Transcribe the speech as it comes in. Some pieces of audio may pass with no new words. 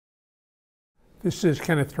This is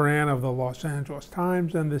Kenneth Turan of the Los Angeles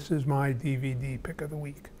Times, and this is my DVD pick of the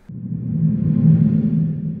week.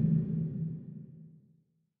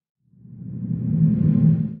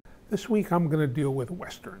 This week I'm going to deal with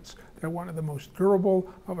Westerns. They're one of the most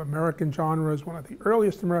durable of American genres, one of the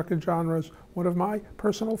earliest American genres, one of my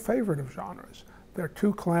personal favorite of genres. They're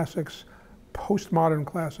two classics, postmodern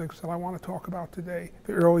classics that I want to talk about today.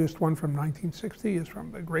 The earliest one from 1960 is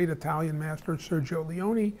from the great Italian master Sergio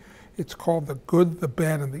Leone. It's called The Good, the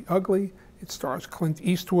Bad, and the Ugly. It stars Clint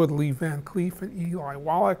Eastwood, Lee Van Cleef, and Eli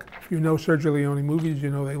Wallach. If you know Sergio Leone movies, you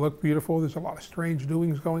know they look beautiful. There's a lot of strange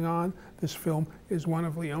doings going on. This film is one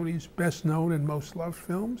of Leone's best known and most loved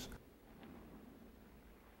films.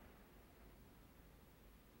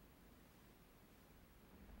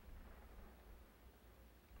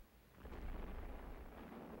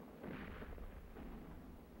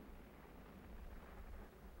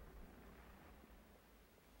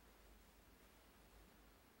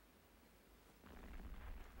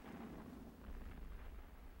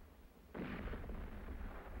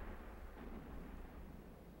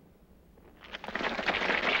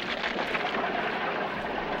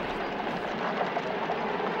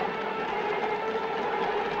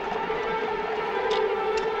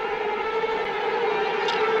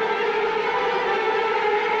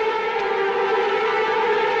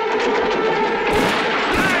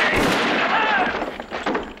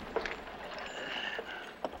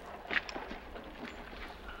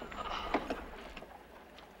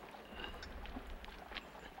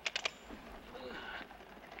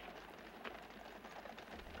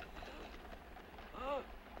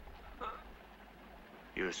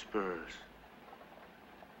 Your spurs.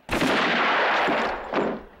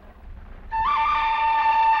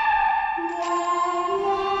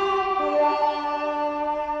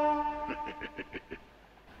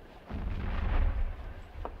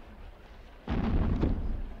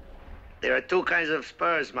 There are two kinds of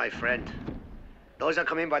spurs, my friend. Those that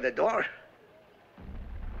come in by the door,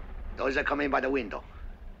 those that come in by the window.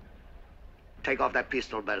 Take off that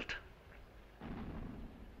pistol belt.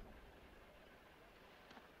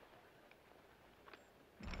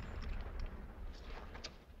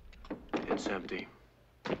 It's empty.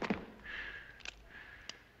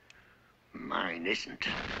 Mine isn't.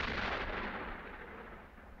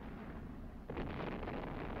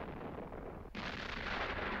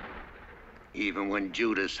 Even when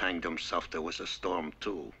Judas hanged himself, there was a storm,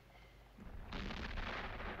 too.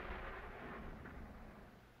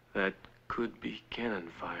 That could be cannon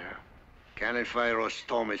fire. Cannon fire or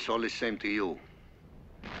storm, it's all the same to you.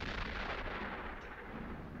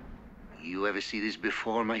 You ever see this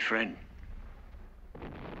before, my friend?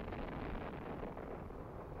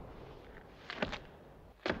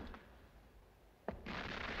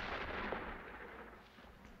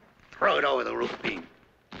 Throw it over the roof beam.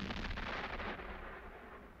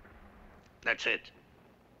 That's it.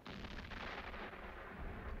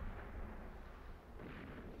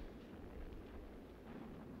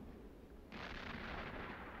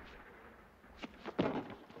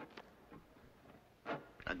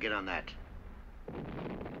 Now get on that.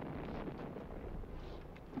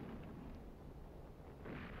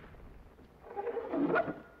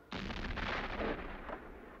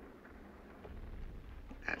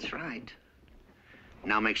 That's right.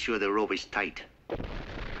 Now make sure the rope is tight.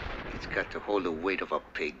 It's got to hold the weight of a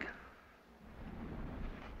pig.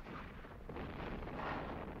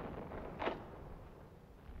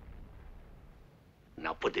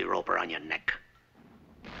 Now put the rope around your neck.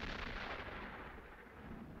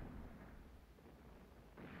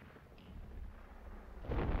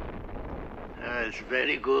 That's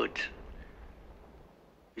very good.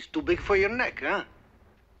 It's too big for your neck, huh?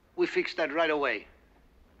 We fixed that right away.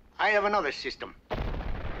 I have another system,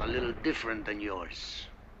 a little different than yours.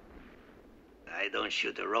 I don't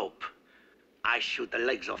shoot the rope. I shoot the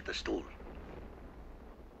legs off the stool.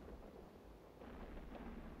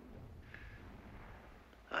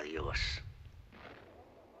 Adios.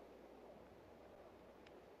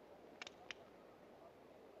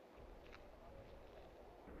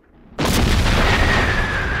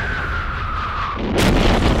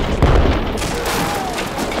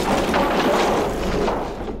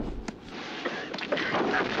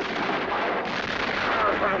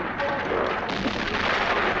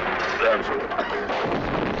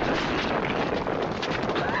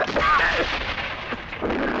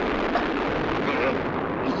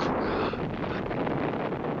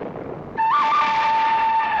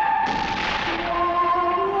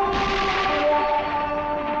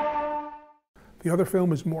 The other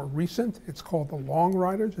film is more recent. It's called The Long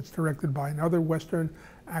Riders. It's directed by another Western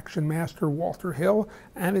action master, Walter Hill,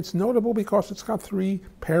 and it's notable because it's got three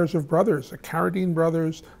pairs of brothers, the Carradine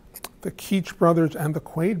brothers, the Keach brothers, and the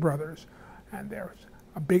Quaid brothers. And there's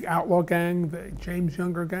a big outlaw gang. The James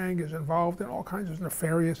Younger gang is involved in all kinds of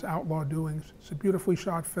nefarious outlaw doings. It's a beautifully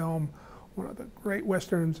shot film, one of the great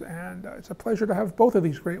Westerns, and it's a pleasure to have both of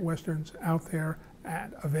these great Westerns out there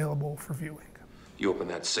and available for viewing. You open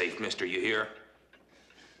that safe, mister, you hear?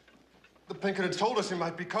 The Pinkertons told us he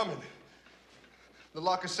might be coming. The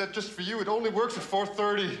lock is set just for you. It only works at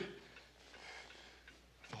 4:30.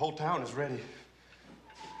 The whole town is ready.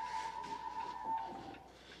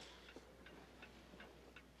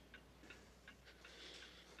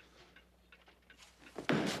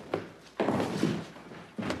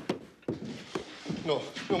 No,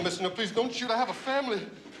 mister, no, please don't shoot. I have a family.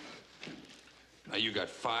 Now you got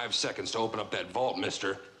 5 seconds to open up that vault,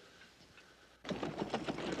 mister.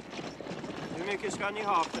 Hur mycket ska ni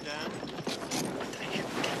ha för den?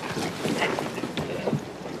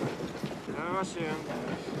 Det var synd.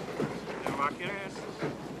 Det är en vacker häst.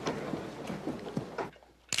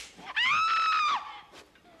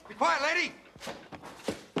 Be quiet, lady!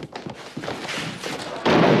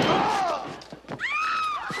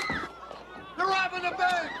 They're robbing the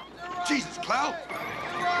bank! Jesus, Cloud!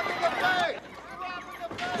 They're robbing the bank!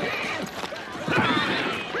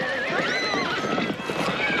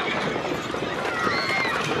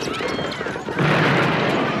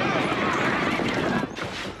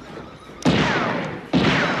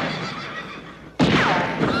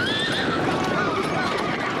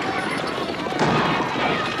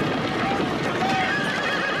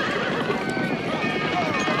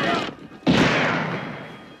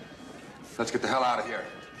 Let's get the hell out of here.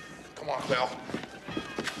 Come on, Clell.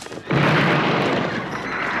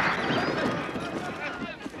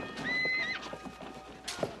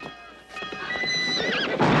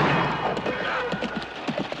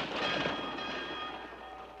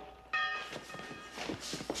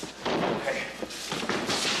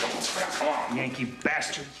 Yankee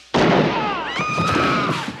bastard.